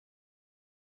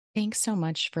Thanks so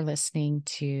much for listening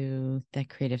to the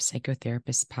Creative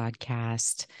Psychotherapist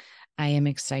podcast. I am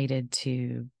excited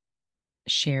to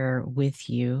share with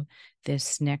you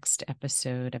this next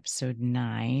episode, episode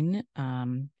 9,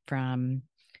 from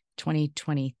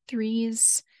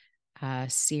 2023's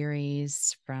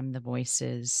series from the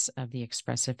Voices of the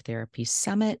Expressive Therapy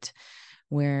Summit,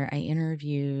 where I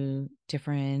interview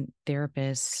different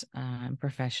therapists and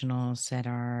professionals that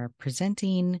are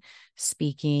presenting,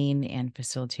 speaking, and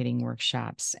facilitating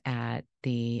workshops at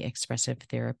the Expressive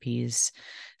Therapies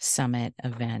Summit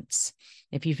events.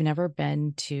 If you've never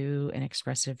been to an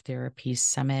Expressive Therapies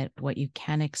Summit, what you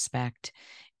can expect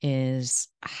is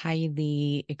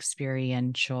highly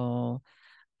experiential,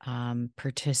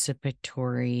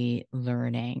 participatory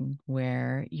learning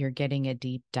where you're getting a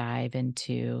deep dive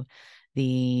into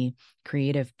the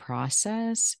creative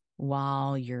process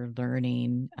while you're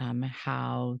learning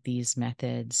how these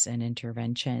methods and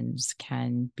interventions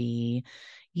can be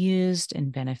used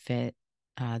and benefit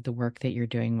the work that you're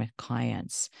doing with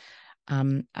clients.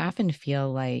 I often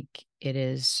feel like it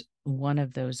is one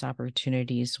of those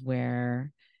opportunities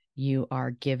where you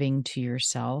are giving to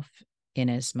yourself in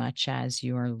as much as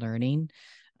you are learning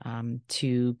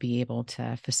to be able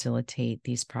to facilitate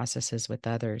these processes with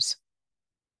others.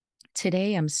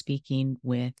 Today, I'm speaking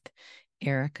with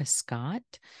Ericha Scott,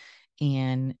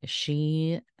 and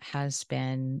she has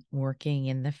been working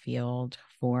in the field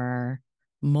for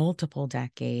multiple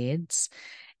decades.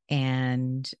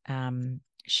 And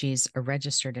she's a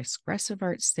registered expressive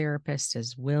arts therapist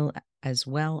as well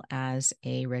as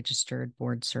a registered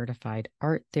board certified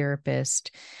art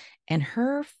therapist. And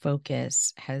her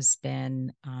focus has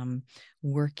been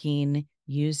working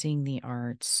using the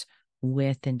arts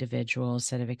with individuals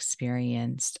that have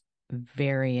experienced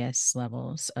various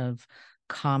levels of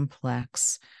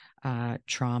complex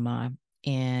trauma.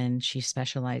 And she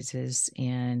specializes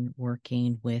in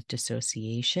working with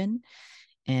dissociation.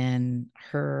 And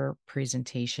her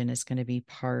presentation is going to be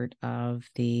part of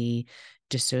the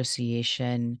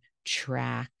dissociation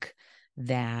track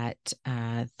that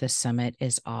the summit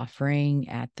is offering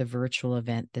at the virtual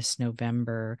event this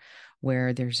November,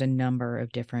 where there's a number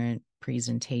of different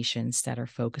presentations that are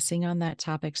focusing on that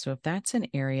topic. So if that's an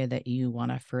area that you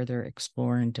want to further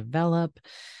explore and develop,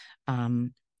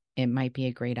 it might be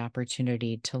a great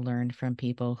opportunity to learn from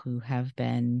people who have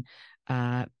been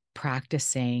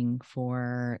practicing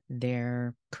for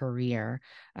their career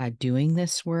doing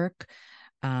this work.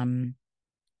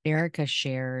 Ericha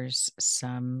shares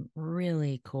some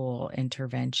really cool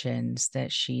interventions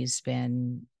that she's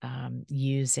been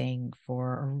using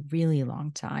for a really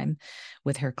long time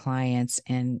with her clients.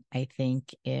 And I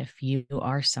think if you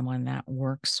are someone that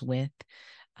works with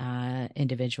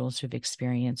individuals who've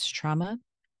experienced trauma,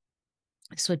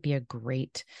 this would be a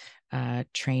great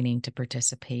training to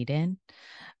participate in.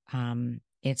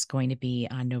 It's going to be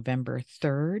on November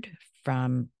 3rd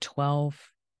from 12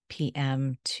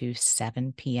 p.m. to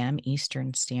 7 p.m.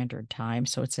 Eastern Standard Time.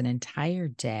 So it's an entire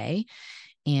day.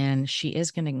 And she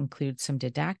is going to include some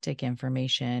didactic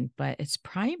information, but it's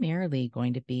primarily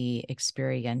going to be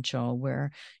experiential,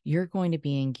 where you're going to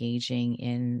be engaging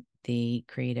in the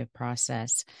creative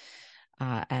process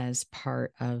as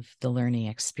part of the learning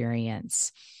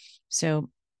experience. So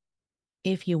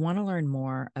if you want to learn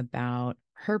more about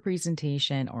her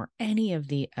presentation or any of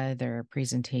the other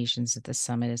presentations that the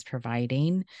summit is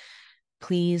providing,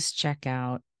 please check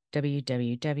out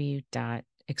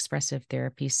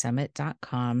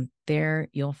www.expressivetherapysummit.com. There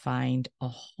you'll find a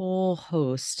whole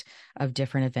host of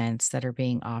different events that are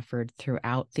being offered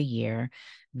throughout the year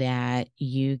that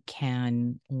you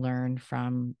can learn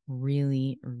from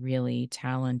really, really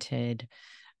talented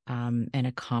and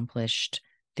accomplished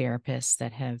therapists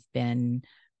that have been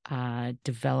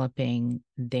developing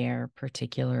their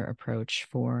particular approach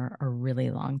for a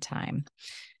really long time.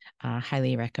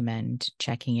 Highly recommend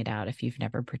checking it out if you've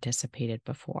never participated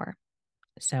before.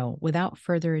 So without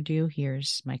further ado,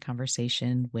 here's my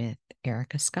conversation with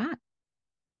Ericha Scott.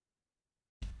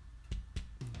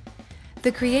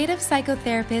 The Creative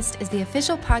Psychotherapist is the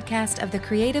official podcast of the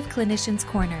Creative Clinicians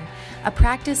Corner, a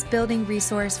practice-building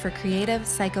resource for creative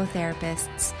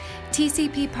psychotherapists.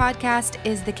 TCP Podcast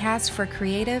is the cast for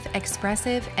creative,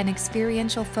 expressive, and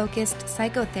experiential-focused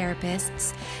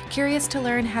psychotherapists curious to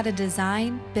learn how to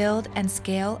design, build, and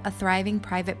scale a thriving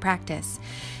private practice.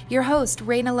 Your host,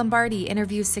 Raina Lombardi,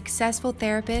 interviews successful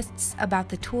therapists about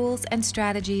the tools and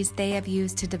strategies they have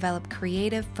used to develop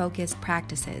creative, focused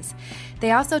practices.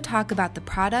 They also talk about the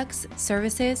products,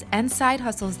 services, and side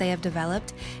hustles they have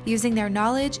developed using their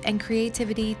knowledge and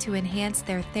creativity to enhance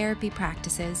their therapy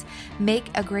practices, make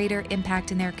a greater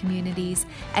impact in their communities,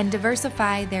 and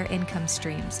diversify their income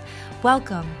streams.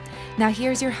 Welcome. Now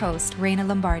here's your host, Raina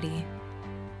Lombardi.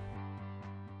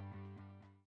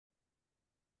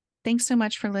 Thanks so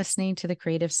much for listening to The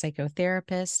Creative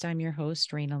Psychotherapist. I'm your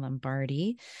host, Raina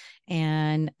Lombardi,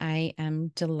 and I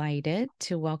am delighted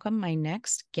to welcome my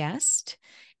next guest,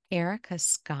 Ericha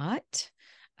Scott,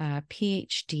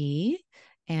 PhD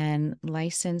and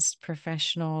licensed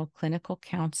professional clinical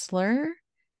counselor,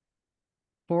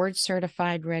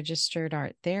 board-certified registered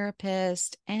art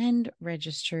therapist, and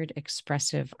registered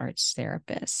expressive arts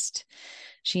therapist.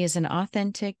 She is an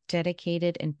authentic,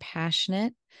 dedicated, and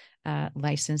passionate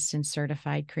licensed and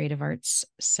certified creative arts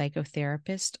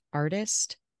psychotherapist,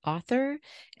 artist, author,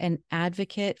 and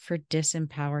advocate for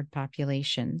disempowered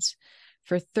populations.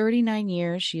 For 39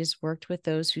 years, she has worked with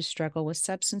those who struggle with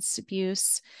substance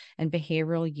abuse and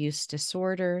behavioral use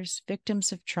disorders,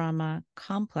 victims of trauma,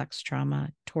 complex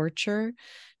trauma, torture,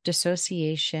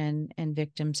 dissociation, and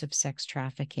victims of sex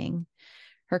trafficking.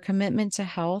 Her commitment to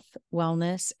health,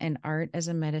 wellness, and art as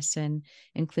a medicine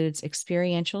includes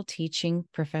experiential teaching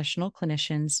professional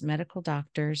clinicians, medical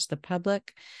doctors, the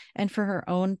public, and for her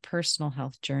own personal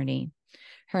health journey.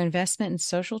 Her investment in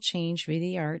social change via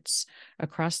the arts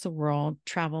across the world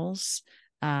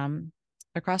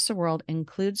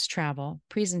includes travel,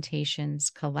 presentations,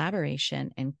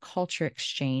 collaboration, and culture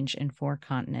exchange in 4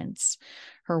 continents.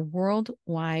 Her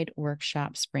worldwide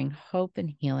workshops bring hope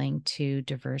and healing to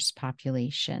diverse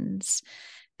populations.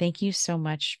 Thank you so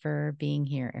much for being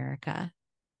here, Ericha.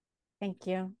 Thank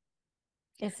you.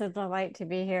 It's a delight to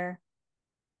be here.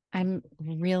 I'm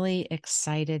really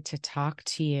excited to talk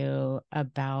to you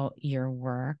about your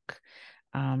work.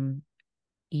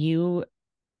 You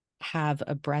have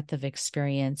a breadth of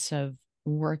experience of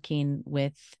working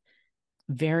with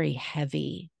very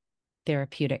heavy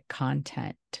therapeutic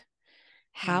content.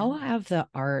 How have the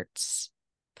arts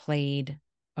played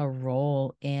a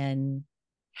role in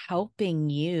helping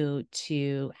you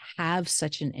to have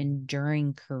such an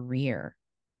enduring career?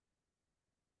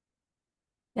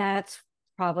 That's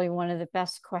probably one of the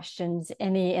best questions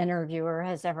any interviewer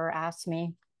has ever asked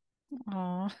me.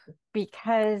 Aww.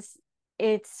 Because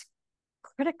it's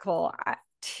critical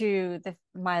to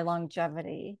my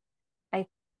longevity.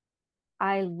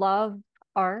 I love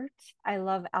art. I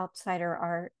love outsider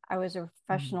art. I was a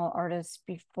professional artist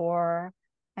before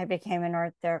I became an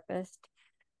art therapist.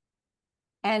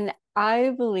 And I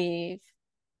believe,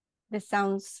 this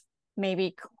sounds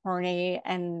maybe corny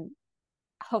and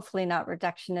hopefully not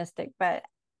reductionistic, but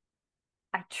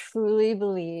I truly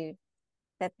believe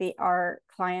that the art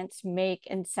clients make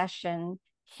in session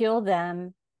heal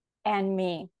them and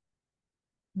me.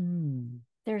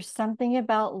 There's something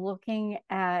about looking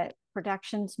at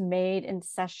productions made in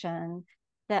session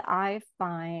that I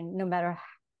find, no matter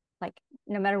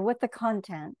what the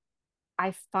content,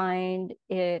 I find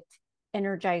it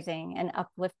energizing and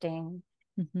uplifting.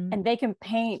 And they can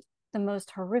paint the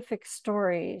most horrific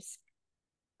stories,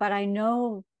 but I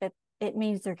know that it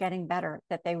means they're getting better,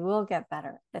 that they will get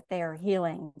better, that they are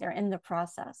healing, they're in the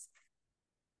process.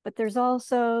 But there's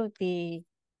also the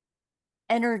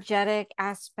energetic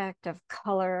aspect of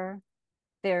color.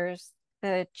 There's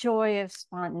the joy of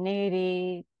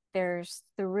spontaneity. There's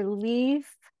the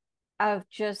relief of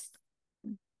just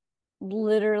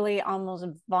literally almost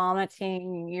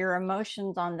vomiting your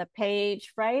emotions on the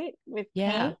page, right? With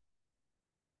paint.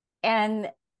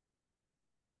 And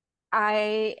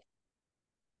I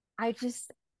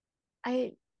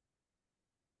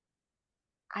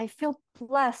feel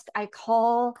blessed. I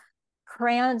call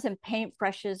crayons and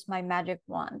paintbrushes my magic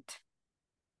wand.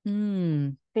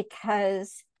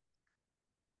 Because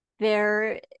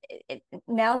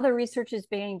now the research is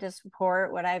beginning to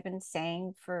support what I've been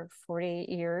saying for 40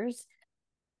 years,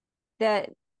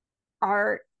 that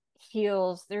art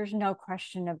heals. There's no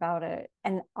question about it.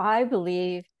 And I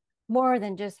believe more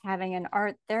than just having an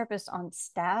art therapist on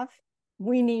staff,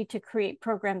 we need to create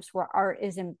programs where art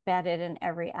is embedded in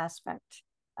every aspect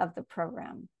of the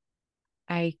program.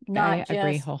 I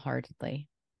agree wholeheartedly.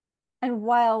 And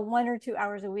while 1 or 2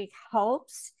 hours a week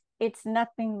helps, it's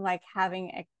nothing like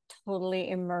having a totally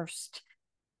immersed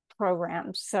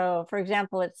program. So, for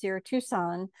example, at Sierra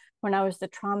Tucson, when I was the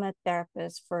trauma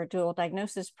therapist for a dual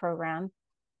diagnosis program,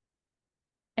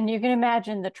 and you can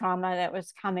imagine the trauma that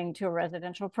was coming to a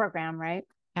residential program, right?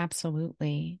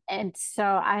 Absolutely. And so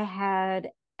I had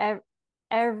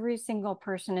every single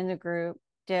person in the group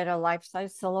did a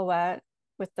life-size silhouette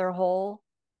with their whole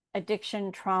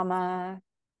addiction, trauma,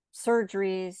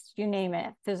 surgeries, you name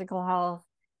it, physical health,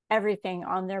 everything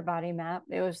on their body map.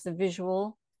 It was the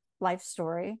visual life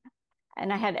story.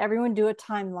 And I had everyone do a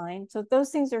timeline. So those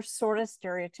things are sort of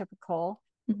stereotypical.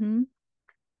 Mm-hmm.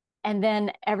 And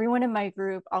then everyone in my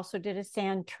group also did a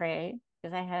sand tray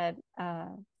because I had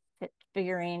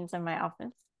figurines in my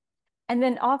office. And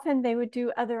then often they would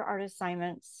do other art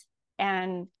assignments.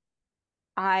 And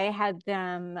I had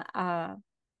them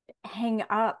hang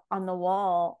up on the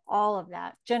wall all of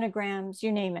that, genograms,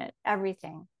 you name it,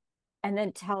 everything, and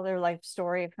then tell their life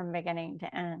story from beginning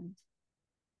to end.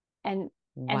 And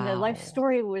the life Wow.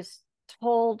 story was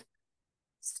told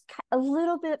a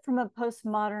little bit from a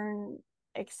postmodern,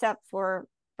 except for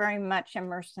very much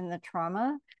immersed in the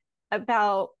trauma,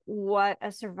 about what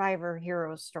a survivor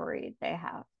hero story they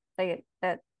have.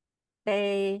 That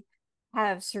they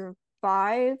have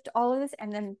survived all of this,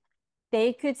 and then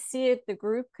they could see it, the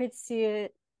group could see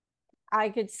it, I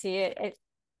could see it,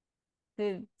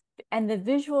 and the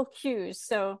visual cues.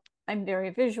 So I'm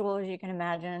very visual, as you can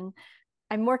imagine.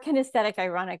 I'm more kinesthetic,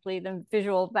 ironically, than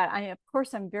visual, but of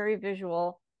course, I'm very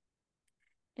visual.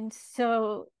 And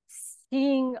so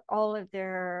seeing all of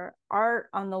their art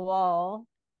on the wall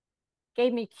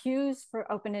gave me cues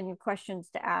for open-ended questions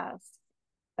to ask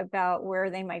about where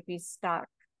they might be stuck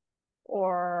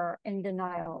or in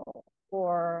denial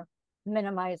or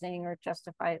minimizing or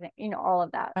justifying, all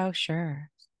of that. Oh, sure.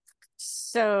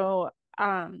 So,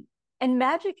 and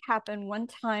magic happened one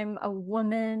time. A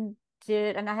woman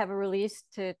did, and I have a release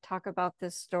to talk about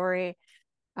this story.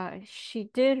 She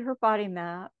did her body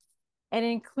map and it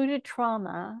included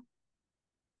trauma.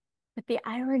 But the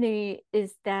irony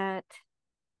is that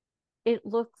it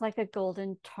looked like a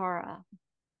golden Tara,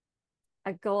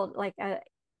 like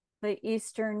the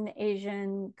Eastern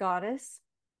Asian goddess.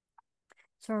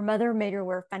 So her mother made her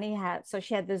wear funny hats. So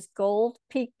she had this gold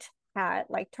peaked hat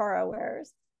like Tara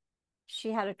wears.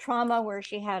 She had a trauma where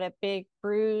she had a big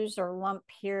bruise or lump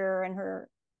here in her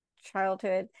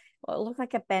childhood. Well, it looked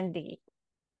like a bendy,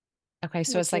 Okay,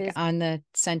 so it's which like is on the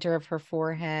center of her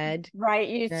forehead, right.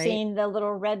 You've right? seen the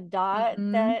little red dot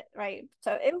Mm-hmm. that, right?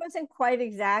 So it wasn't quite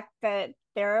exact, but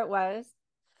there it was.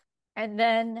 And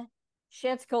then she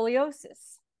had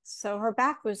scoliosis. So her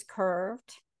back was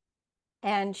curved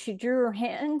and she drew her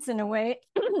hands in a way,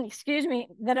 excuse me,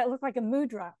 that it looked like a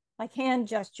mudra, like hand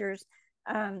gestures.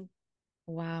 Right.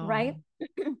 Wow.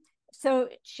 So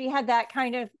she had that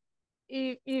kind of,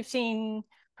 you've seen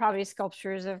probably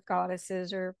sculptures of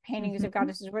goddesses or paintings of Mm-hmm.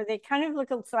 goddesses where they kind of look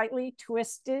slightly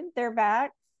twisted their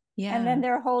back and then Yeah.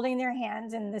 they're holding their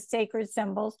hands in the sacred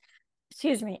symbols.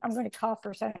 Excuse me, I'm going to cough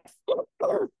for a second.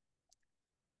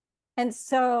 And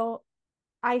so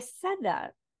I said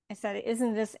that. I said,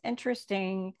 isn't this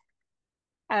interesting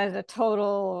as a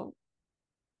total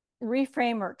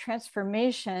reframe or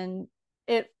transformation?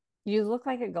 You look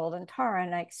like a golden Tara,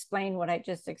 and I explained what I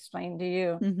just explained to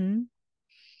you. Mm-hmm.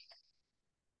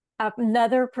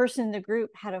 Another person in the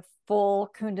group had a full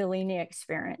Kundalini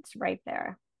experience right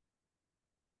there.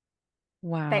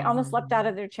 They almost Wow. leapt out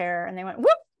of their chair and they went, whoop,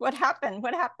 what happened?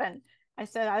 What happened? I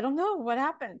said, I don't know. What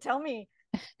happened? Tell me.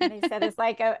 And they said, it's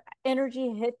like a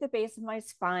energy hit the base of my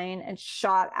spine and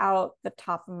shot out the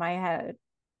top of my head.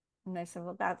 And I said,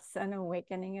 well, that's an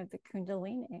awakening of the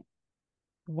Kundalini.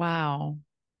 Wow.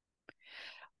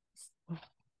 So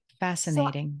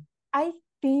Fascinating. I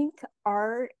think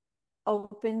art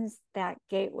opens that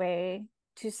gateway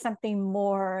to something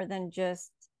more than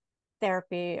just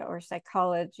therapy or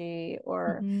psychology,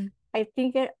 or Mm-hmm. I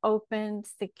think it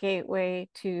opens the gateway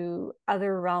to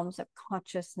other realms of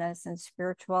consciousness and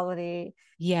spirituality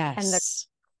and the Yes.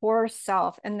 core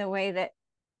self in the way that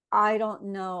I don't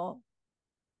know.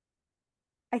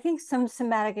 I think some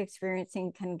somatic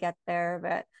experiencing can get there,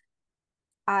 but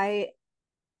I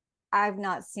I've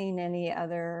not seen any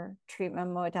other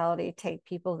treatment modality take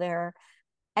people there.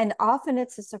 And often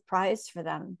it's a surprise for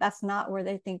them. That's not where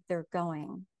they think they're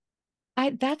going.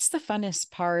 That's the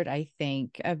funnest part, I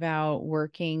think, about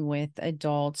working with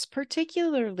adults,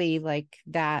 particularly like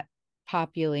that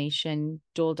population,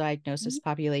 dual diagnosis Mm-hmm.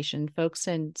 population, folks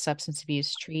in substance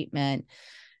abuse treatment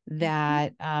Mm-hmm.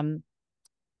 that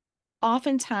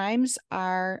oftentimes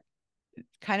are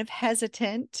kind of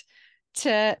hesitant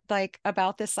to like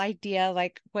about this idea,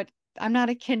 like what I'm not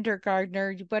a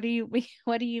kindergartner. What do you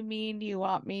what do you mean you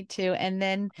want me to? And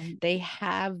then Right. they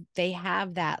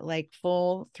have that like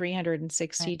full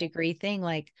 360 Right. degree thing,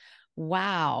 like,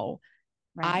 wow,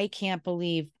 Right. I can't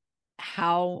believe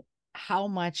how how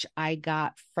much I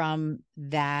got from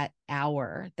that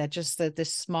hour, that just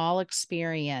this small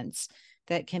experience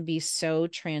that can be so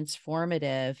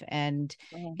transformative. And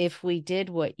Right. if we did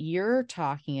what you're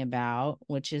talking about,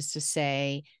 which is to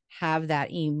say, have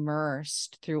that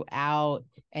immersed throughout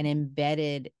and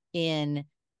embedded in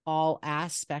all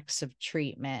aspects of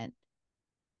treatment,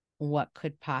 what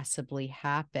could possibly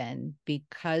happen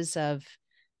because of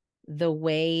the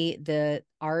way the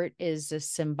art is a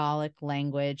symbolic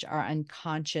language, our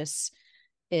unconscious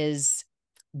is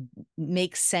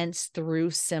makes sense through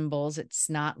symbols. It's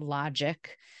not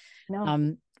logic.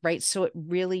 No. Right. So it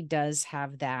really does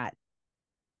have that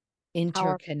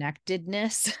Power.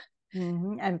 interconnectedness.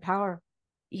 And power.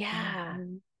 Yeah.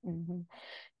 Mhm.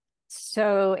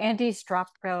 So Andy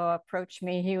Stropko approached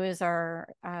me. He was our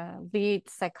lead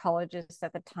psychologist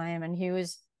at the time, and he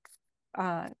was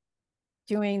uh,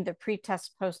 doing the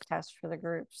pre-test, post-test for the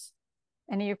groups.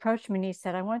 And he approached me and he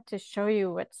said, "I want to show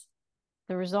you what's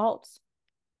the results."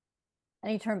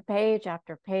 And he turned page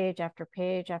after page after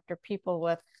page after people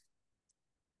with,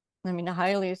 I mean,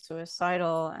 highly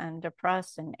suicidal and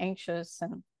depressed and anxious,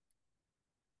 and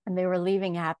they were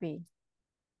leaving happy.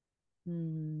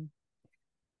 Hmm.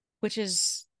 Which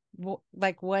is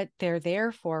like what they're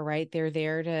there for, right? They're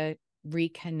there to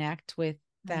reconnect with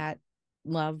Right. that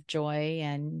love, joy,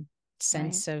 and Right.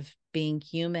 sense of being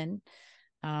human,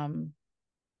 um,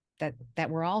 that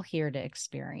we're all here to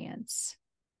experience.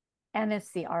 And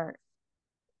it's the art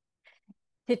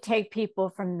to take people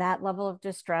from that level of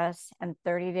distress, and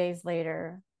 30 days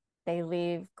later, they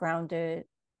leave grounded,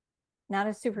 not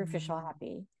a superficial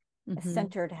happy, a Mm-hmm.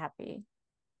 centered happy,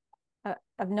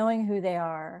 of knowing who they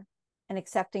are and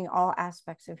accepting all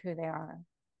aspects of who they are.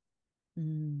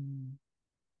 Mm.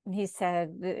 And he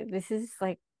said, "This is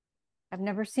like, I've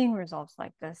never seen results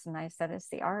like this." And I said, "It's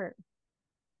the art.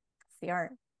 It's the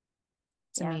art."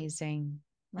 It's Yeah. amazing.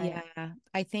 Right. Yeah.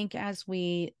 I think as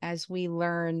we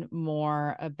learn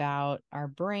more about our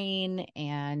brain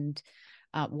and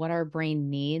what our brain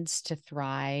needs to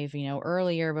thrive,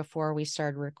 earlier before we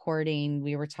started recording,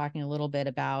 we were talking a little bit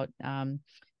about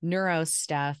neuro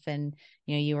stuff, and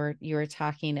you were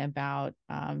talking about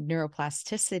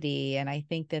neuroplasticity, and I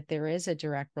think that there is a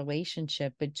direct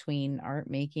relationship between art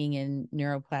making and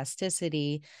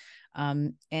neuroplasticity.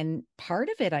 And part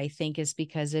of it, I think, is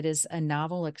because it is a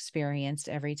novel experience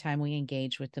every time we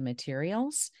engage with the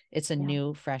materials. It's a Yeah.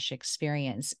 new, fresh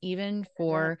experience, even Really.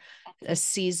 for a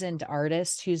seasoned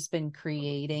artist who's been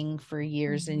creating for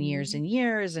years and years Mhm. and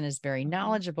years and is very Mhm.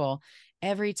 knowledgeable.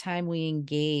 Every time we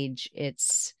engage,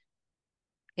 it's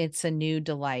a new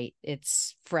delight.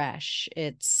 It's fresh. A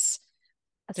There's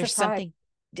surprise. something,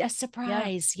 a Yeah.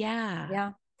 surprise. Yeah.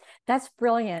 Yeah. That's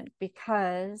brilliant,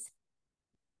 because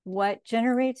what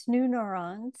generates new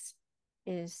neurons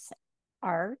is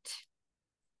art,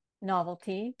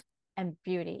 novelty, and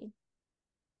beauty.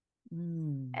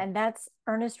 Mm. And that's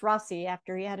Ernest Rossi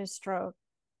after he had his stroke.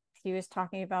 He was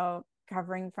talking about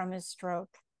recovering from his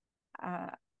stroke.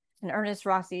 Uh, and Ernest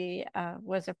Rossi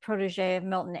was a protege of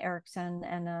Milton Erickson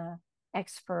and an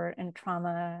expert in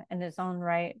trauma in his own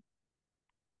right.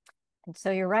 And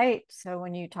so you're right. So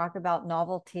when you talk about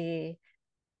novelty,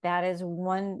 that is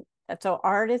one. So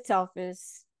art itself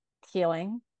is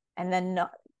healing, and then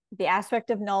the aspect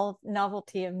of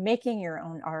novelty of making your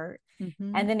own art.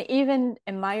 Mm-hmm. And then, even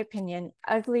in my opinion,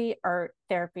 ugly art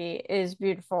therapy is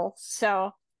beautiful.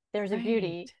 So there's a Right.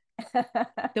 beauty.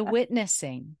 The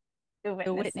witnessing, The the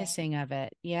witnessing, witnessing of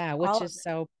it. Yeah. Which all of is it.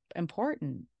 so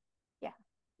important. Yeah.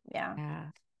 Yeah.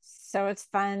 Yeah. So it's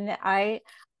fun. I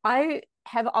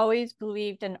have always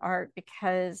believed in art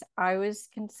because I was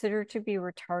considered to be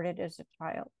retarded as a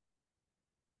child.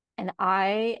 And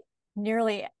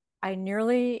nearly I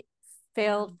nearly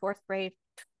failed Wow. fourth grade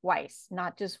twice,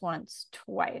 not just once,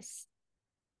 twice.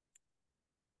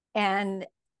 And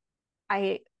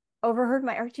I overheard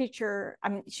my art teacher. I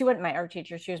mean, she wasn't my art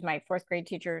teacher, she was my fourth grade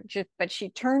teacher, but she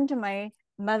turned to my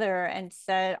mother and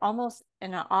said, almost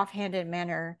in an offhanded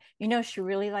manner, she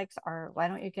really likes art. Why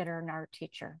don't you get her an art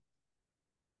teacher?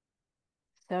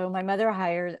 So my mother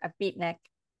hired a beatnik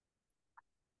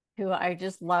who I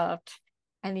just loved,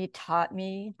 and he taught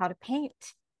me how to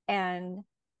paint. And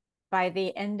by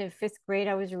the end of fifth grade,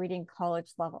 I was reading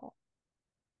college level.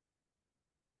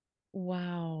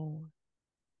 Wow.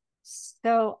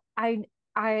 So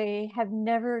I have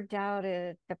never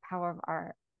doubted the power of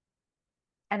art.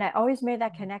 And I always made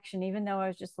that connection, even though I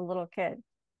was just a little kid.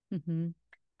 Mm-hmm.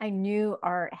 I knew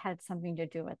art had something to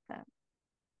do with them.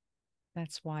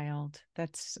 That's wild.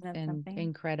 That's Isn't that something?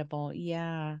 incredible.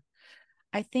 Yeah.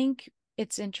 I think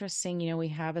it's interesting, we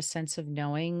have a sense of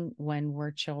knowing when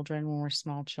we're children, when we're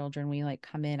small children, we like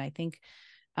come in. I think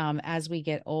as we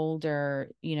get older,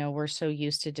 we're so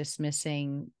used to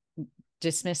dismissing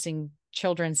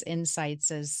children's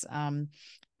insights as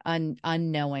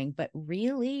unknowing, but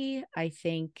really, I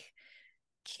think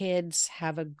kids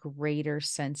have a greater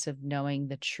sense of knowing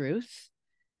the truth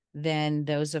than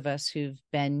those of us who've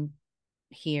been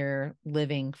here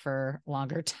living for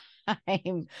longer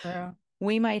time. True.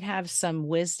 We might have some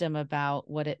wisdom about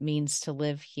what it means to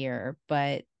live here,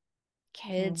 but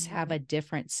kids have a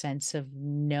different sense of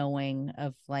knowing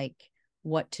of like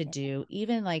what to do.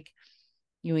 Even like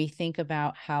we think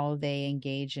about how they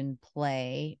engage in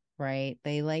play, right?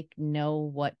 They like know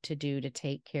what to do to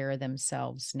take care of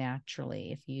themselves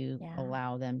naturally if you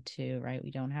allow them to, right?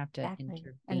 We don't have to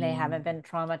intervene. And they haven't been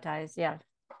traumatized. Yeah,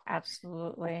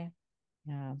 absolutely.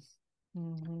 Yeah.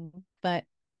 But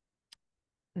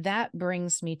that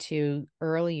brings me to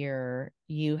earlier,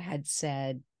 you had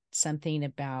said something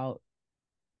about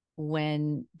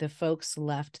when the folks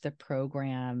left the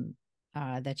program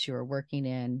that you were working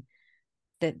in,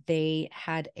 that they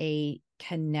had a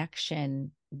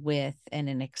connection with and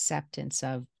an acceptance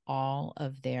of all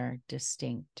of their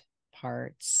distinct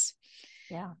parts.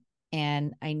 Yeah.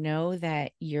 And I know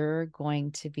that you're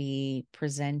going to be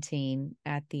presenting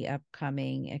at the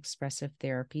upcoming Expressive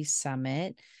Therapy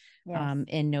Summit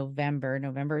in November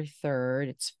 3rd.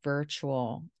 It's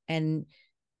virtual. And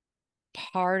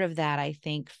part of that, I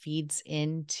think, feeds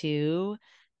into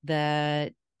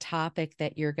the topic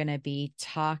that you're going to be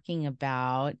talking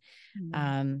about.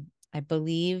 I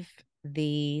believe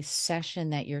the session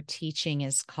that you're teaching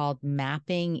is called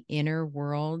Mapping Inner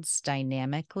Worlds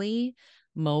Dynamically,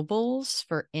 Mobiles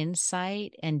for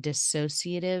Insight and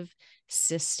Dissociative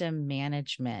System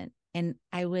Management. And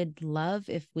I would love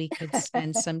if we could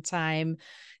spend some time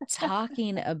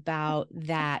talking about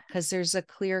that, because there's a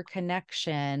clear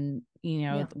connection,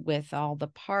 with all the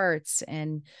parts.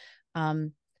 And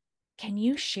can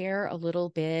you share a little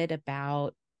bit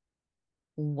about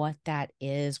what that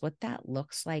is, what that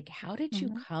looks like? How did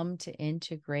you come to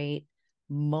integrate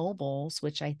mobiles,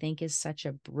 which I think is such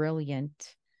a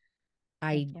brilliant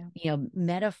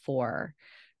metaphor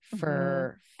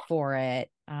for it.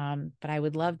 But I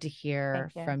would love to hear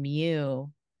from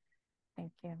you.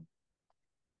 Thank you.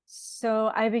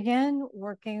 So I began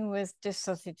working with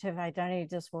dissociative identity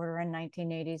disorder in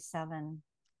 1987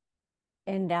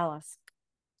 in Dallas.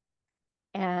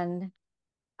 And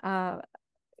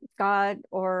God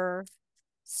or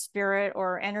spirit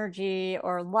or energy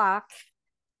or luck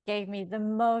gave me the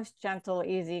most gentle,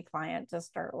 easy client to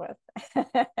start with.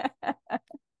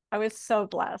 I was so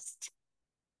blessed.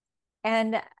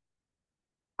 And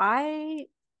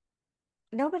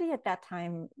nobody at that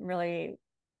time really,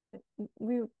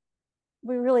 we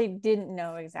really didn't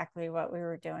know exactly what we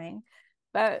were doing.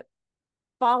 But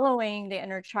following the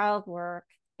inner child work,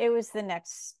 it was the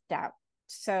next step.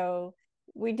 So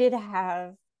we did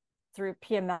have, through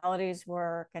Pia Melody's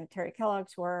work and Terry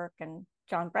Kellogg's work and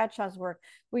John Bradshaw's work,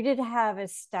 we did have a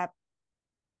step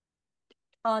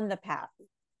on the path.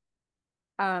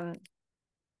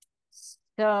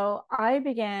 So I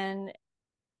began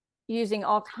using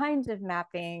all kinds of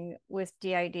mapping with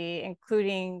DID,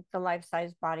 including the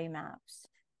life-size body maps.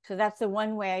 So that's the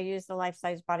one way I use the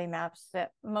life-size body maps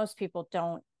that most people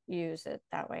don't use it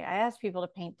that way. I ask people to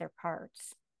paint their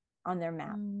parts on their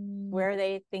map, where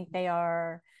they think they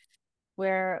are,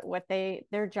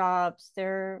 their jobs,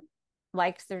 their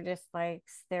likes, their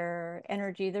dislikes, their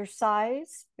energy, their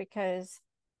size, because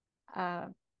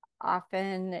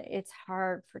often it's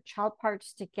hard for child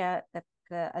parts to get that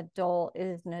the adult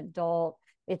is an adult.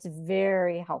 It's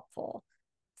very helpful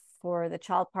for the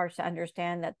child parts to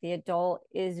understand that the adult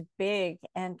is big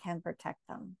and can protect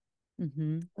them.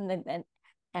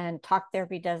 And talk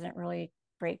therapy doesn't really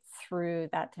break through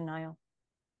that denial.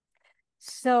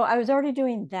 So I was already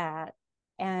doing that.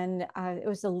 And it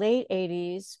was the late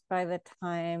 80s by the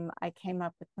time I came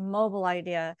up with the mobile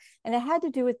idea. And it had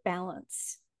to do with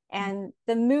balance and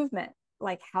the movement,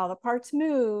 like how the parts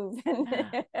move.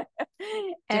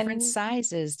 Different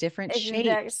sizes, different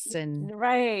shapes. And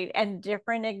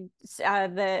different,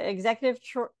 the executive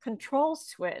control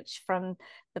switch from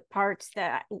the parts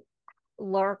that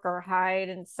lurk or hide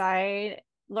inside.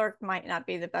 Lurk might not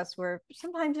be the best word.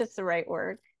 Sometimes it's the right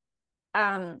word.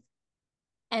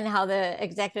 And how the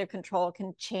executive control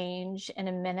can change in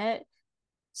a minute.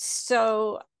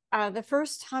 So the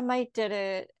first time I did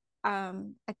it, I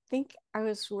think I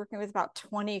was working with about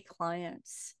 20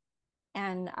 clients,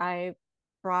 and I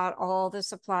brought all the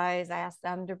supplies. I asked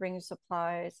them to bring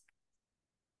supplies.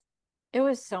 It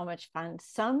was so much fun.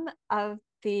 Some of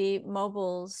the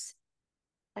mobiles,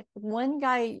 like one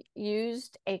guy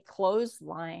used a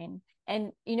clothesline,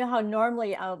 and you know how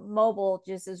normally a mobile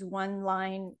just is one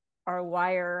line or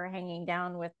wire hanging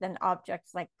down with an object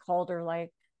like Calder,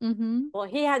 like, Mm-hmm. well,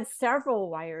 he had several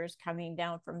wires coming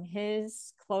down from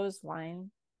his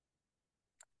clothesline.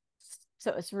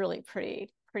 So it's really pretty.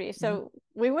 So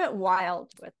we went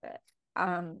wild with it.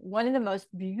 One of the most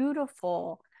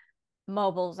beautiful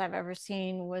mobiles I've ever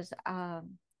seen was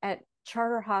at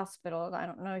Charter Hospital. I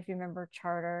don't know if you remember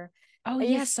Charter. Oh, I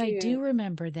used yes, I to, do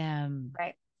remember them.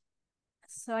 right.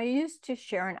 So I used to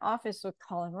share an office with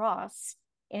Colin Ross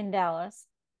in Dallas.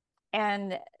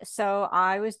 And so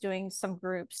I was doing some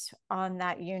groups on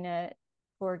that unit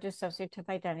for dissociative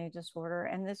identity disorder.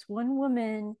 And this one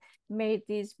woman made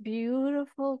these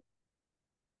beautiful,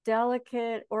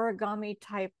 delicate origami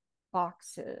type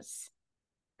boxes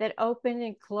that opened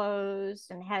and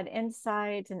closed and had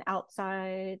insides and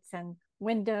outsides and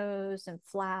windows and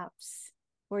flaps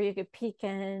where you could peek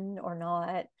in or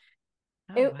not.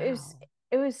 Oh, It was wow.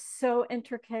 it was so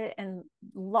intricate and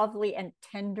lovely and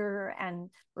tender and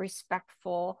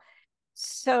respectful.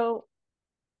 So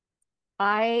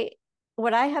I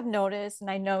what I have noticed, and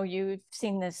I know you've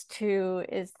seen this too,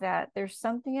 is that there's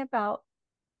something about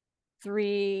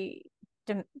three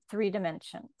three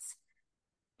dimensions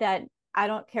that I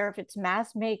don't care if it's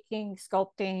mask making,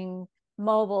 sculpting,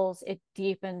 mobiles, it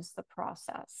deepens the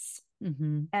process.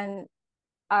 Mm-hmm. And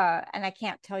I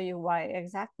can't tell you why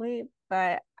exactly,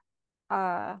 but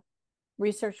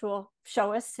research will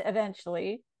show us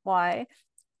eventually why.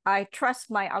 I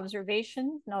trust my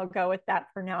observations, and I'll go with that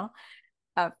for now.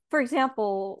 For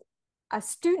example, a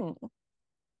student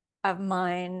of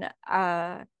mine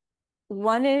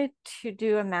wanted to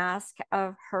do a mask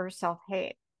of her self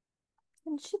hate.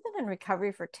 And she'd been in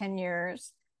recovery for 10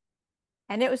 years.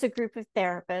 And it was a group of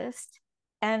therapists.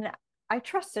 And I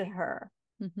trusted her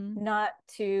Mm-hmm. not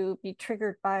to be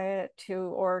triggered by it,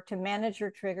 or to manage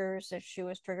her triggers if she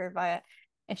was triggered by it.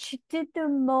 And she did the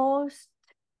most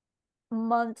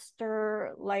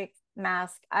monster like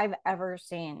mask I've ever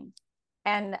seen.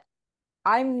 And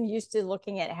I'm used to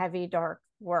looking at heavy, dark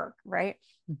work, right?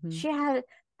 Mm-hmm. She had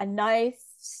a knife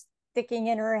sticking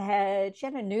in her head. She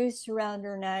had a noose around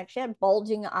her neck. She had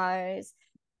bulging eyes.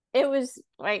 It was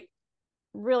like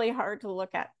really hard to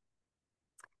look at.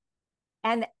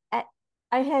 And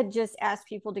I had just asked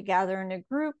people to gather in a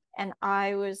group, and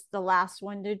I was the last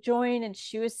one to join. And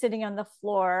she was sitting on the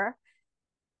floor.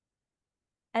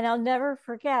 And I'll never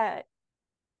forget,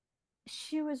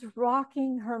 she was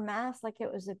rocking her mask like it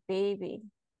was a baby.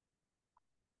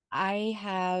 I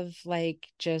have like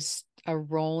just a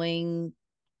rolling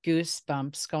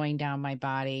goosebumps going down my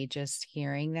body, just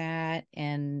hearing that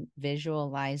and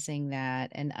visualizing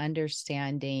that and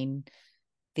understanding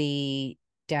the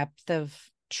depth of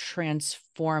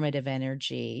transformative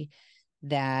energy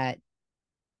that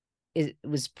it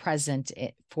was present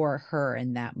for her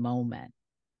in that moment.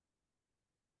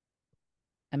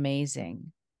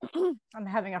 Amazing. I'm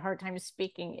having a hard time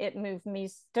speaking. It moved me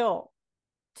still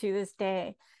to this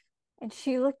day. And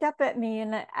she looked up at me,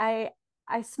 and I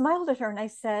smiled at her and I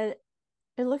said,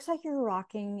 "It looks like you're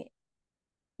rocking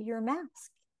your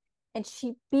mask." And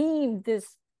she beamed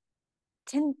this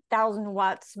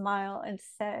 10,000-watt smile and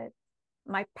said,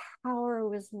 "My power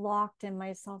was locked in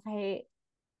my self-hate."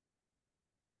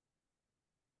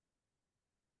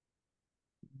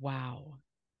 Wow.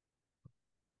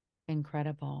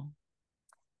 Incredible.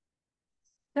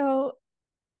 So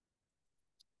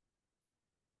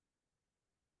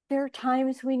there are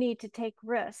times we need to take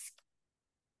risk.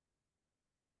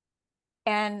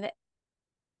 And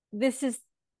this is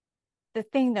the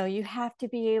thing, though, you have to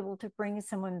be able to bring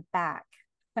someone back.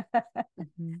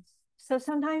 Mm-hmm. So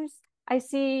sometimes I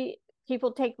see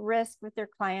people take risks with their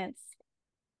clients,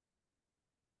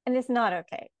 and it's not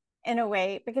okay in a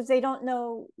way, because they don't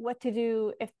know what to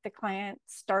do if the client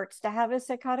starts to have a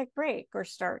psychotic break or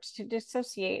starts to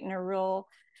dissociate in a real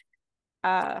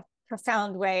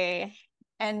profound way.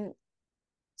 And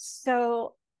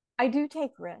so I do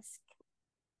take risk,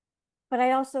 but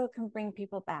I also can bring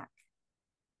people back.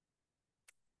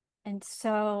 And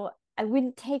so I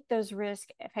wouldn't take those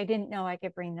risks if I didn't know I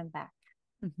could bring them back.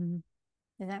 Mm-hmm.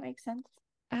 Does that make sense?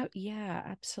 Oh, yeah,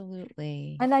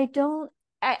 absolutely. And I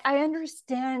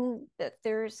understand that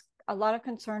there's a lot of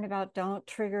concern about don't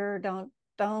trigger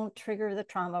the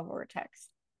trauma vortex.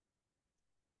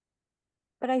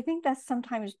 But I think that's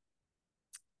sometimes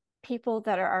people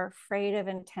that are afraid of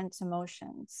intense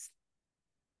emotions,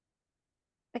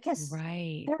 because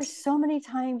Right. there are so many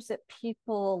times that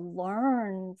people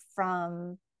learn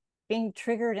from being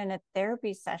triggered in a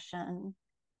therapy session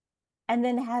and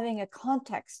then having a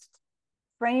context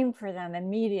frame for them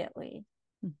immediately.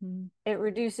 Mm-hmm. It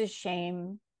reduces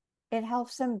shame. It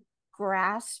helps them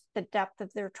grasp the depth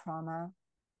of their trauma.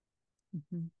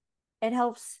 Mm-hmm. It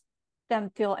helps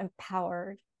them feel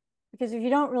empowered, because if you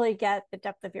don't really get the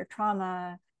depth of your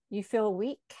trauma, you feel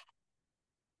weak.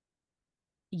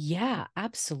 Yeah,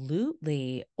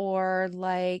 absolutely. Or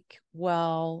like,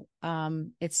 well,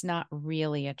 it's not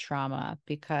really a trauma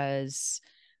because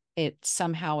it's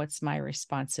my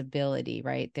responsibility,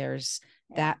 right? There's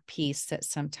Yeah, that piece that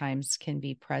sometimes can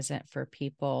be present for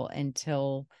people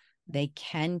until they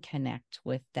can connect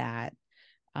with that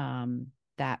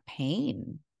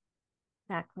pain.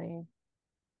 exactly.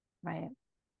 Right.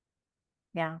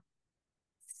 Yeah.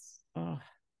 Oh,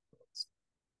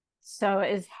 So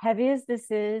as heavy as this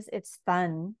is, it's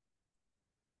fun,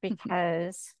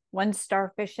 because one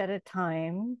starfish at a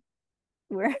time,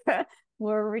 we're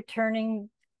we're returning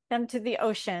them to the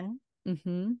ocean,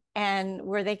 mm-hmm. and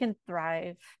where they can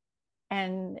thrive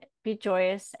and be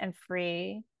joyous and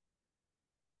free.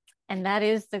 And that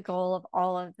is the goal of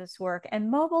all of this work.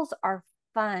 And mobiles are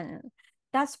fun.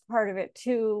 That's part of it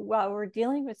too. While we're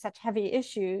dealing with such heavy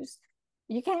issues,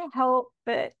 you can't help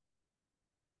but,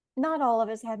 not all of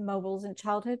us had mobiles in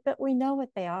childhood, but we know what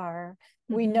they are.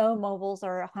 We Mm-hmm. know mobiles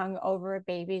are hung over a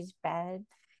baby's bed.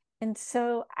 And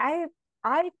so I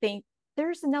think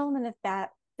there's an element of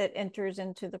that that enters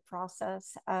into the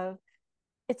process of,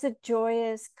 it's a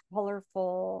joyous,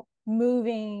 colorful,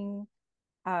 moving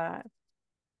uh,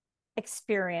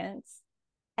 experience.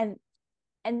 And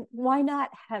why not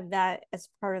have that as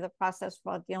part of the process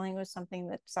while dealing with something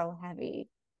that's so heavy?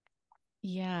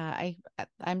 Yeah,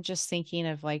 I'm just thinking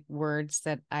of like words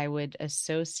that I would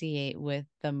associate with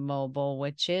the mobile,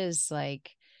 which is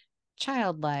like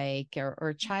childlike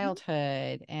or Mhm,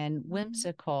 childhood and mhm,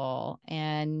 whimsical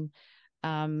and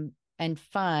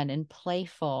fun and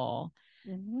playful.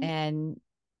 mhm, And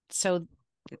so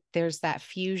there's that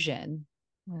fusion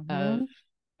of, mhm.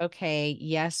 okay,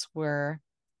 yes, we're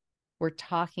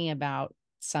talking about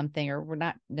something, or we're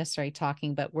not necessarily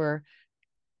talking, but we're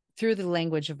through the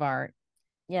language of art,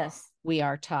 Yes. we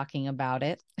are talking about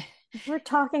it. We're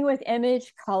talking with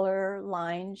image, color,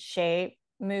 line, shape,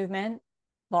 movement,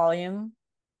 volume.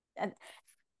 And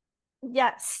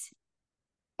yes.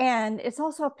 And it's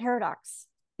also a paradox.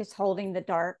 It's holding the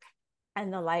dark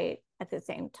and the light at the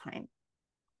same time.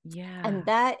 And Yeah.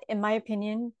 that, in my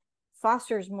opinion,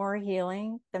 fosters more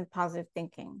healing than positive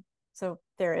thinking. So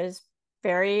there is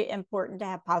very important to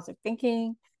have positive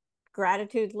thinking,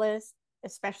 gratitude list,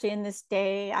 especially in this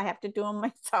day. I have to do them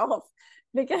myself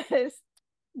because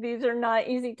these are not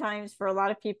easy times for a lot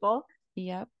of people.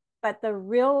 Yep. But the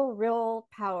real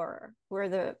power, where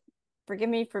the, forgive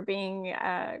me for being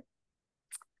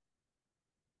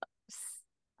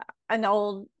an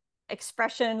old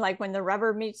expression, like when the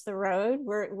rubber meets the road,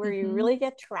 where you Mm-hmm. really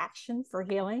get traction for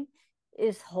healing,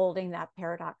 is holding that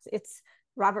paradox. It's,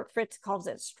 Robert Fritz calls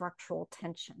it structural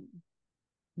tension.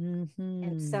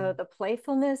 And so Mm-hmm. the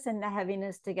playfulness and the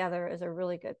heaviness together is a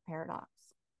really good paradox.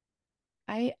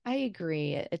 I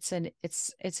agree. It's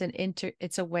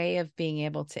a way of being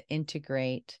able to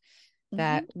integrate Mm-hmm.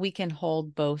 that we can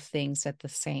hold both things at the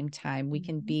same time. We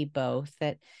can Mm-hmm. be both,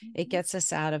 that it Mm-hmm. gets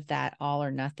us out of that all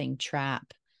or nothing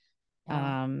trap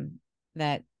Yeah.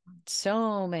 that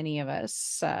so many of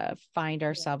us find Yeah.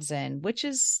 ourselves in, which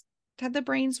is the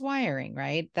brain's wiring,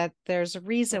 right? That there's a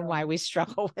reason True. why we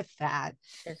struggle with that.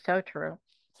 It's so true.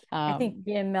 I think Um,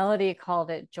 Ian Melody called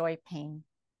it joy pain.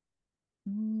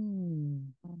 mm,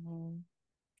 Mm-hmm.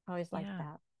 Always like yeah.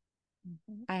 that.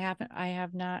 Mm-hmm. I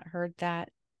have not heard that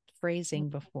phrasing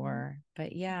Mm-hmm. before,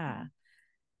 but yeah,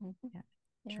 Mm-hmm. yeah,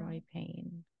 Yeah. joy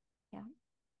pain. Yeah.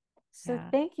 So Yeah.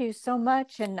 thank you so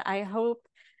much. And I hope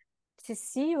to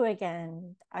see you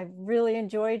again. I really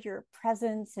enjoyed your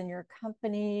presence and your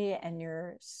company, and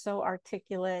you're so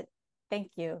articulate.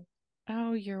 Thank you.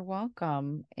 Oh, you're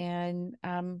welcome. And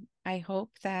I hope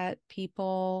that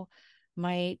people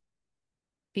might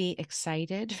be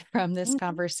excited from this Mm-hmm.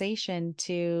 conversation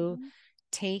to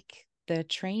take the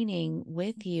training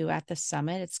with you at the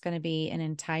summit. It's going to be an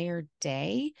entire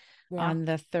day Yeah. on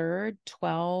the 3rd,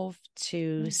 12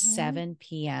 to Mm-hmm. 7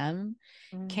 p.m.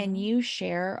 Can Mm-hmm. you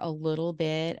share a little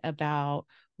bit about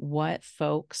what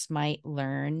folks might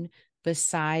learn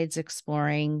besides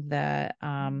exploring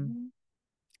Mm-hmm.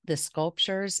 the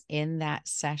sculptures in that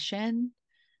session?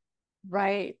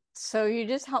 Right. So you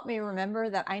just helped me remember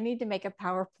that I need to make a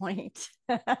PowerPoint.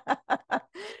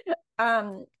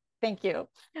 um, Thank you.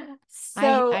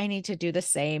 So I need to do the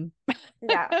same.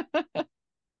 yeah.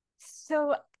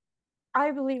 So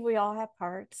I believe we all have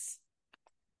parts.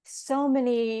 So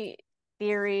many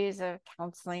theories of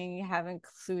counseling have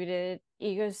included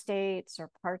ego states or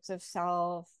parts of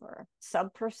self or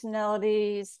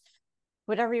subpersonalities,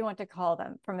 whatever you want to call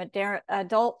them, from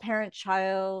adult, parent,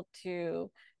 child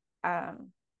to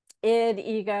id,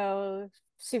 ego,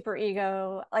 super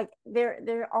ego. Like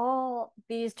they're all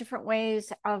these different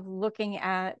ways of looking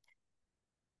at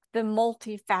the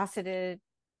multifaceted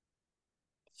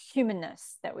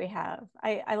humanness that we have.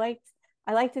 I like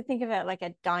to think of it like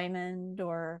a diamond,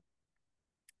 or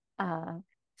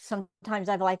sometimes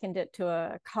I've likened it to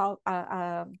a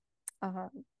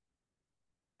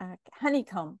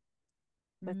honeycomb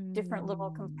with different little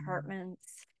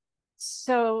compartments.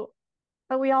 So,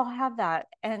 but we all have that.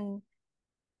 And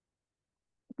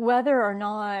whether or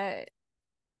not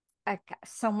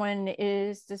someone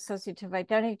is dissociative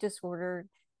identity disordered,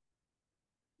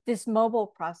 this mobile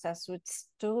process would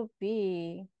still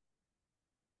be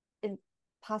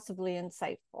possibly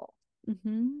insightful.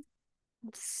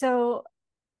 So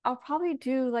I'll probably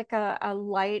do like a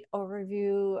light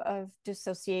overview of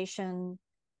dissociation,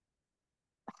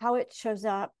 how it shows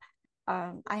up.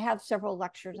 I have several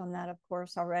lectures on that, of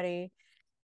course, already.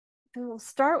 We'll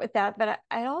start with that, but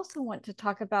I also want to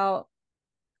talk about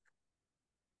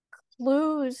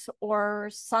clues or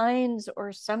signs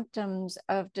or symptoms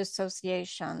of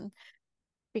dissociation,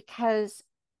 because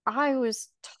I was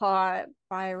taught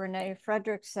by Renee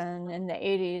Fredrickson in the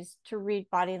 80s to read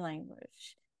body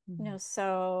language. You know,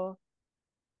 so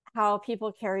how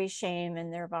people carry shame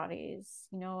in their bodies,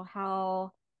 you know,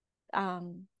 how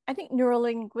I think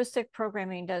neurolinguistic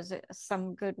programming does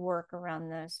some good work around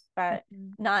this, but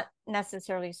not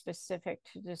necessarily specific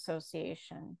to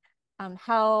dissociation.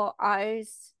 How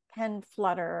eyes can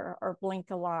flutter or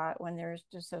blink a lot when there's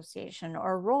dissociation,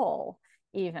 or roll,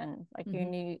 even like you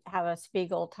need have a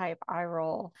Spiegel type eye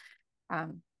roll.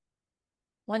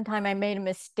 One time I made a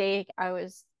mistake.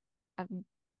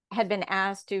 Had been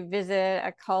asked to visit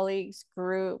a colleague's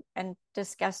group and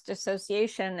discuss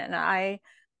dissociation, and I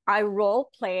role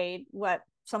played what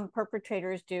some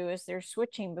perpetrators do is they're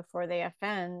switching before they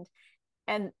offend,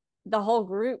 and the whole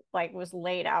group like was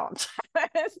laid out.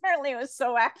 Apparently it was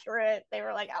so accurate, they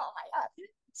were like, oh my god.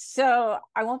 So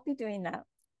I won't be doing that.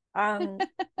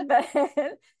 But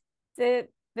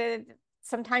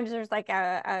sometimes there's like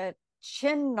a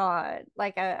chin nod,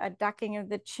 like a ducking of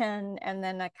the chin, and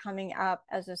then a coming up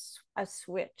as a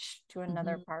switch to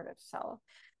another part of self.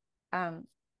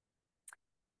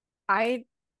 I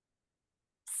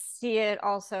see it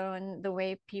also in the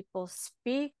way people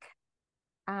speak.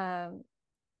 I've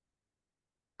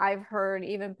heard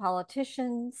even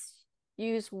politicians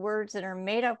use words that are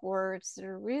made up words that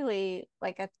are really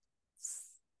like a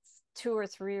 2 or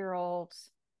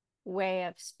 3-year-old's way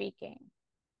of speaking.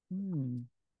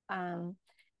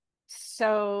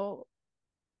 So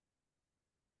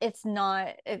it's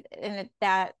not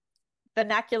that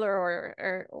vernacular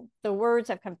or the words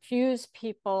have confused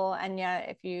people, and yet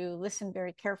if you listen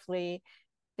very carefully,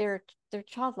 they're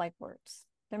childlike words.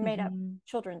 They're made up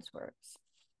children's words.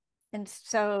 And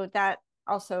so that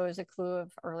also is a clue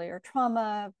of earlier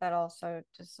trauma, but also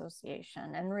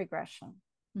dissociation and regression.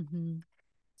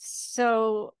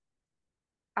 So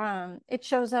it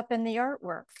shows up in the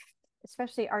artwork,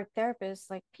 especially art therapists,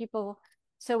 like people.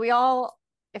 So we all,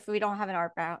 if we don't have an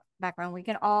art background, we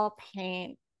can all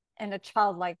paint in a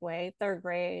childlike way, 3rd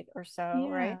grade or so,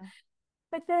 right?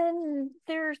 But then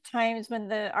there's times when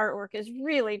the artwork is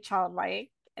really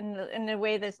childlike in a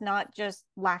way that's not just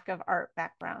lack of art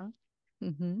background.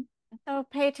 So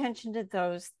pay attention to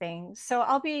those things. So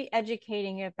I'll be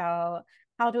educating about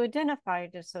how to identify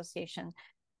dissociation.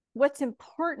 What's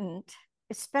important,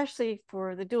 especially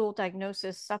for the dual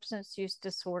diagnosis substance use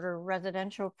disorder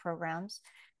residential programs,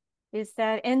 is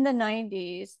that in the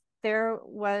 90s, there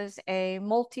was a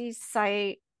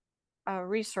multi-site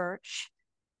research,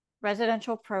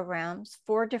 residential programs,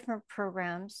 4 different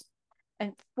programs,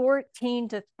 and 14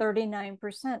 to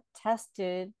 39%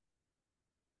 tested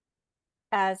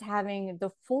as having the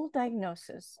full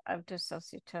diagnosis of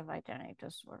dissociative identity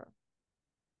disorder.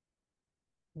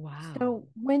 Wow. So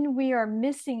when we are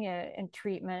missing it in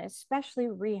treatment, especially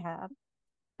rehab,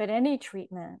 but any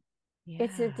treatment,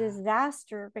 it's a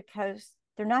disaster because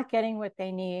they're not getting what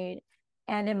they need.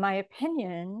 And in my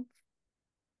opinion,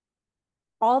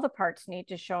 all the parts need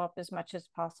to show up as much as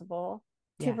possible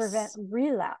to prevent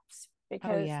relapse.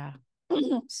 Because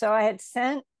so I had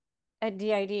sent a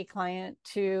DID client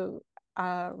to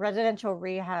residential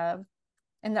rehab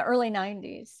in the early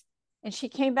 90s. And she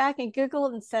came back and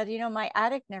giggled and said, you know, my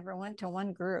addict never went to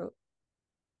one group.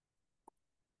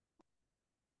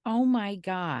 Oh my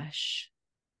gosh.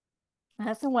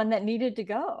 That's the one that needed to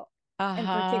go. In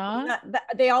particular,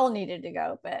 they all needed to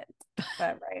go, but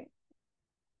right.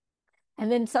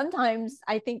 And then sometimes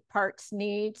I think parts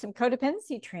need some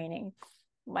codependency training.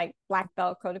 like black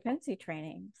belt codependency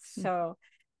training. Mm.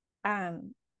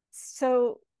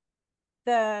 So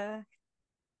the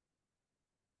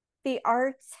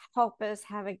arts help us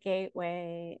have a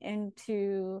gateway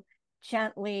into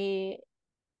gently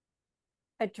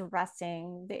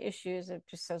addressing the issues of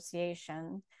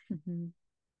dissociation, Mm-hmm.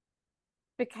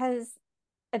 because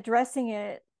addressing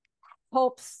it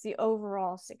helps the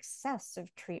overall success of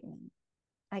treatment.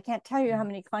 I can't tell you how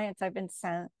many clients I've been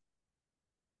sent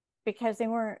because they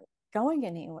weren't going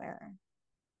anywhere.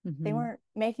 Mm-hmm. They weren't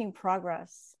making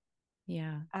progress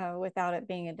Yeah. without it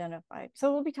being identified.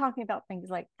 So we'll be talking about things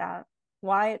like that,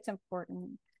 why it's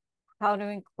important, how to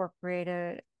incorporate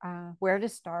it, where to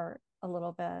start a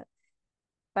little bit.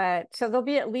 But so there'll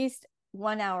be at least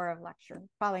 1 hour of lecture,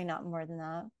 probably not more than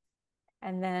that.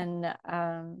 And then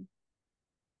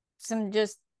some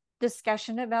just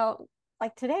discussion about,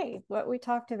 like today, what we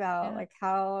talked about, Yeah. like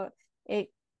how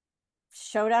it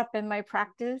showed up in my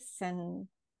practice and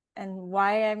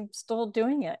why I'm still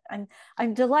doing it.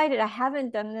 I'm delighted. I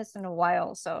haven't done this in a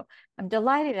while, so I'm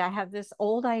delighted. I have this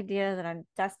old idea that I'm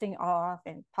dusting off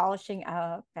and polishing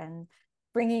up and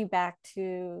bringing back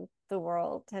to the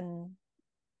world, and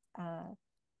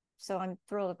so I'm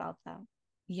thrilled about that.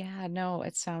 Yeah, no,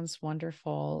 it sounds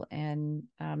wonderful. And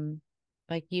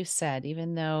like you said,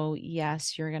 even though,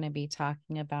 yes, you're going to be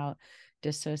talking about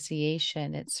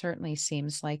dissociation, it certainly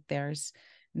seems like there's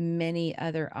many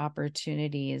other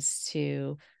opportunities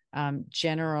to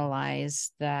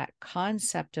generalize that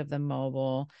concept of the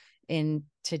mobile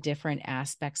into different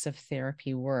aspects of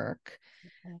therapy work.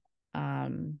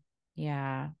 Um,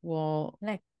 yeah, well,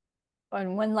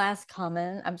 And one last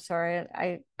comment, I'm sorry,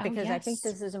 oh, because I think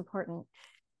yes. this is important.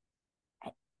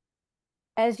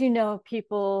 As you know,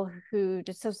 people who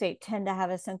dissociate tend to have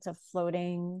a sense of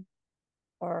floating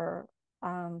or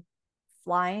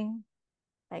flying.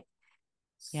 Like,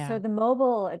 Yeah. so the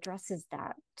mobile addresses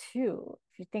that too,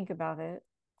 if you think about it.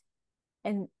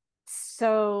 And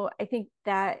so I think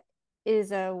that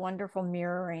is a wonderful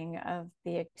mirroring of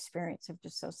the experience of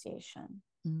dissociation.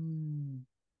 Mm.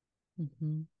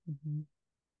 Mm-hmm. Mm-hmm.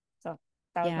 So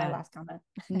that was my Yeah. last comment.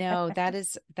 No, that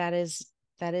is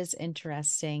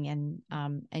interesting.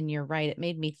 And you're right. It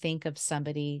made me think of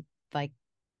somebody like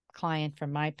client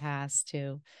from my past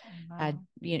who had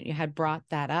Wow. had brought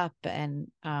that up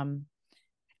and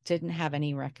didn't have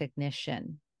any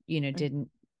recognition, didn't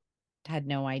had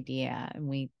no idea.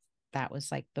 And that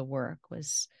was like the work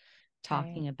was Right.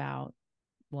 talking about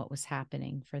what was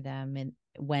happening for them and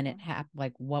when it happened,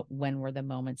 like when were the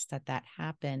moments that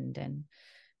happened, and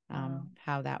Wow.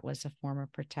 how that was a form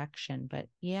of protection. But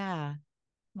yeah,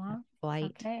 Well,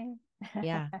 flight. okay.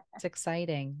 Yeah, it's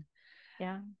exciting.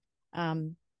 Yeah.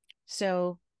 Um,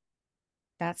 so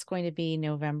that's going to be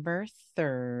November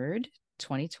 3rd,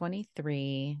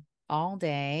 2023, all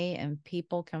day, and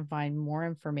people can find more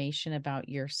information about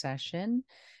your session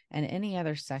and any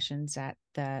other sessions at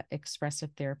the Expressive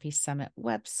Therapy Summit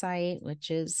website, which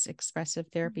is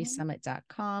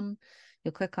expressivetherapysummit.com.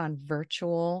 You'll click on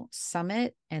Virtual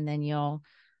Summit, and then you'll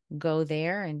go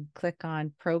there and click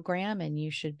on Program, and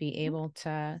you should be able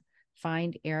to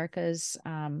find Ericha's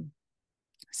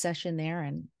session there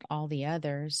and all the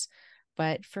others.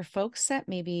 But for folks that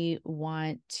maybe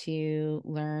want to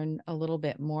learn a little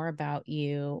bit more about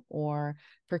you or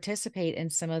participate in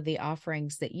some of the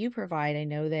offerings that you provide, I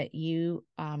know that you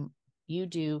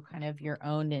do kind of your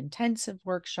own intensive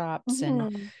workshops and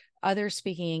Mm-hmm. other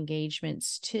speaking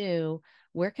engagements too.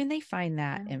 Where can they find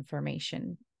that Yeah.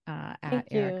 information at,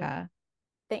 Thank you. Ericha?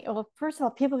 Well, first of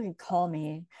all, people can call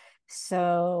me.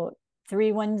 So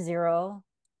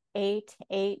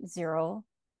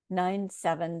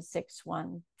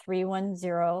 310-880-9761.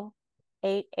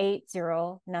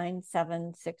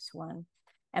 310-880-9761.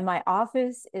 And my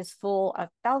office is full of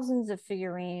thousands of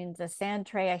figurines, a sand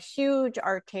tray, a huge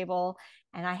art table,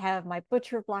 and I have my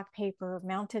butcher block paper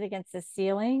mounted against the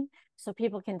ceiling so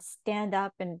people can stand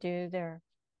up and do their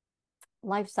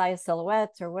life-size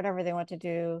silhouettes or whatever they want to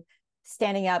do,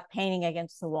 standing up, painting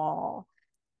against the wall.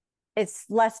 It's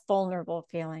less vulnerable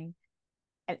feeling.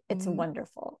 It's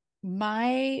wonderful.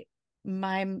 My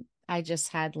my I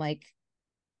just had like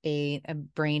a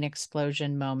brain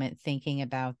explosion moment thinking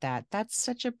about that. That's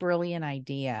such a brilliant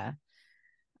idea.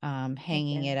 Thank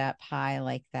Hanging you. it up high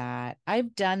like that.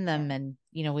 I've done Yeah. them, and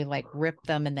we like rip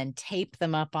them and then tape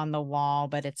them up on the wall,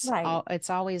 but Right. it's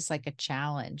always like a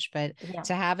challenge. But Yeah.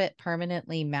 to have it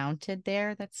permanently mounted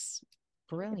there, that's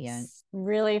brilliant. It's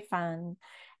really fun.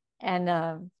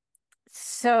 And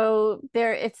so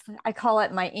there I call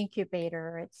it my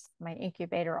incubator. It's my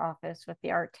incubator office with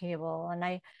the art table. And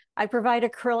I provide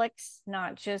acrylics,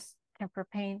 not just tempera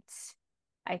paints.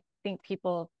 I think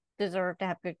people deserve to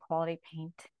have good quality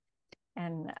paint.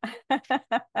 And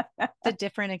It's a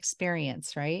different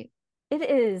experience, right? it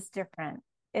is different.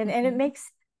 And it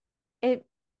makes it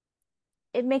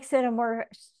a more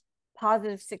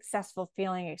positive, successful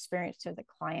feeling experience to the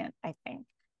client, I think.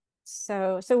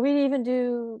 So we even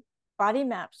do body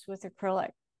maps with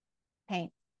acrylic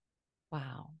paint.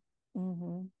 Wow.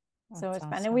 So it's That's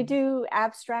fun. And we awesome. do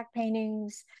abstract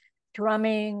paintings,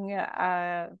 drumming.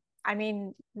 I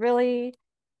mean, really,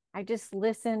 I just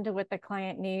listen to what the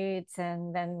client needs,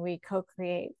 and then we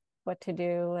co-create what to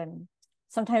do. And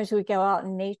sometimes we go out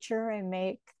in nature and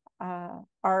make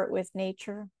art with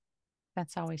nature.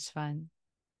 That's always fun.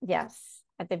 Yes,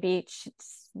 at the beach.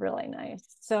 It's really nice.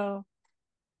 So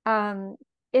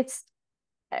it's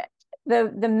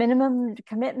the minimum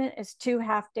commitment is 2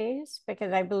 half days,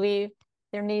 because I believe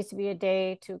there needs to be a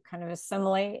day to kind of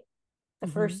assimilate the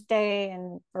first day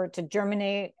and for it to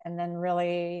germinate, and then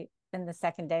then the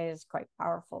second day is quite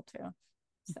powerful too.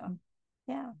 So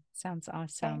yeah, sounds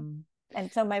awesome. Okay. And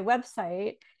so my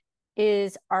website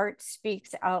is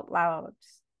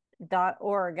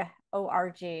artspeaksoutloud.org.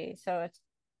 O-R-G. So it's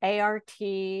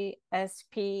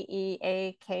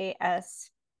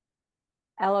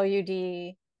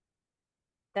ARTSPEAKSLOUD.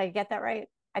 Did I get that right?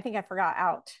 I think I forgot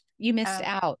out. You missed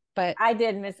out, but I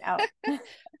did miss out.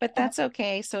 but that's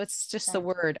okay. So it's just the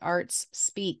word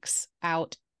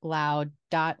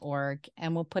artspeaksoutloud.org,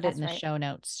 and we'll put it in the show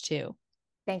notes too.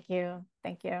 Thank you.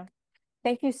 Thank you.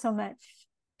 Thank you so much.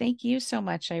 Thank you so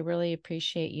much. I really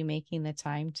appreciate you making the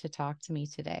time to talk to me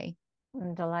today.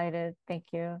 I'm delighted.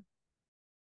 Thank you.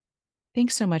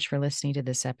 Thanks so much for listening to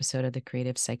this episode of the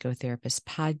Creative Psychotherapist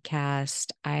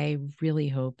podcast. I really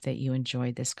hope that you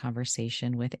enjoyed this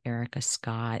conversation with Ericha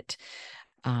Scott.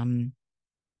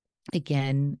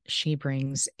 Again, she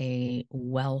brings a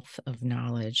wealth of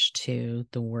knowledge to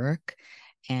the work,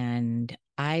 and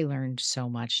I learned so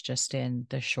much just in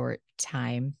the short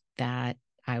time that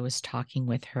I was talking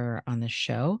with her on the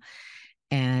show.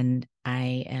 And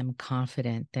I am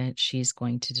confident that she's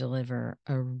going to deliver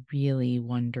a really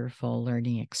wonderful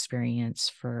learning experience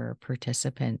for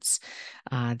participants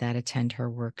that attend her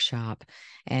workshop.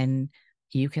 And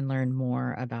you can learn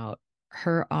more about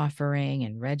her offering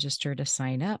and register to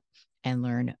sign up and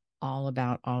learn all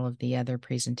about all of the other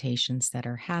presentations that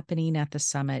are happening at the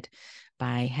summit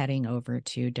by heading over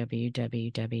to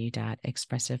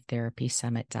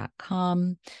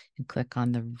www.expressivetherapysummit.com and click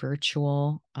on the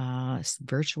virtual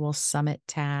summit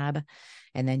tab.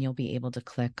 And then you'll be able to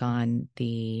click on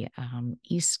the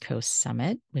East Coast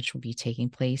Summit, which will be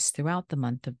taking place throughout the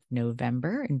month of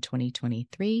November in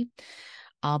 2023.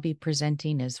 I'll be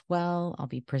presenting as well. I'll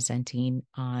be presenting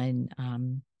on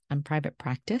private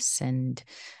practice and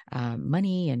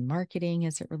money and marketing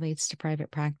as it relates to private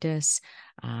practice.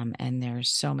 And there's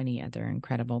so many other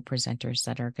incredible presenters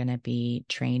that are going to be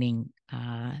training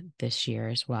this year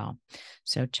as well.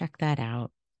 So check that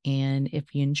out. And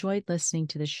if you enjoyed listening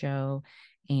to the show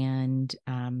and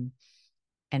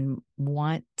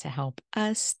want to help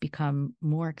us become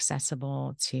more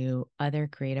accessible to other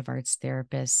creative arts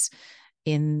therapists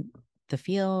in the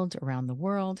field around the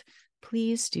world,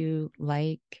 please do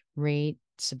like, rate,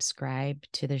 subscribe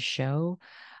to the show.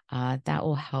 That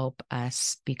will help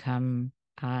us become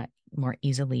more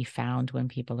easily found when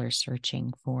people are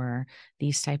searching for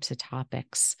these types of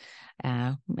topics.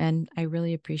 And I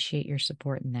really appreciate your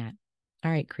support in that.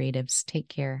 All right, creatives, take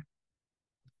care.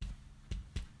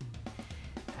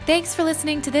 Thanks for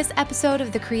listening to this episode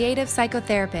of The Creative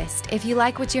Psychotherapist. If you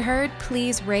like what you heard,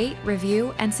 please rate,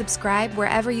 review, and subscribe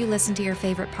wherever you listen to your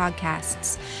favorite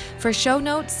podcasts. For show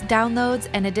notes, downloads,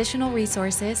 and additional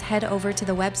resources, head over to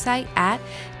the website at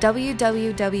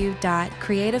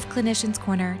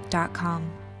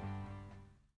www.creativeclinicianscorner.com.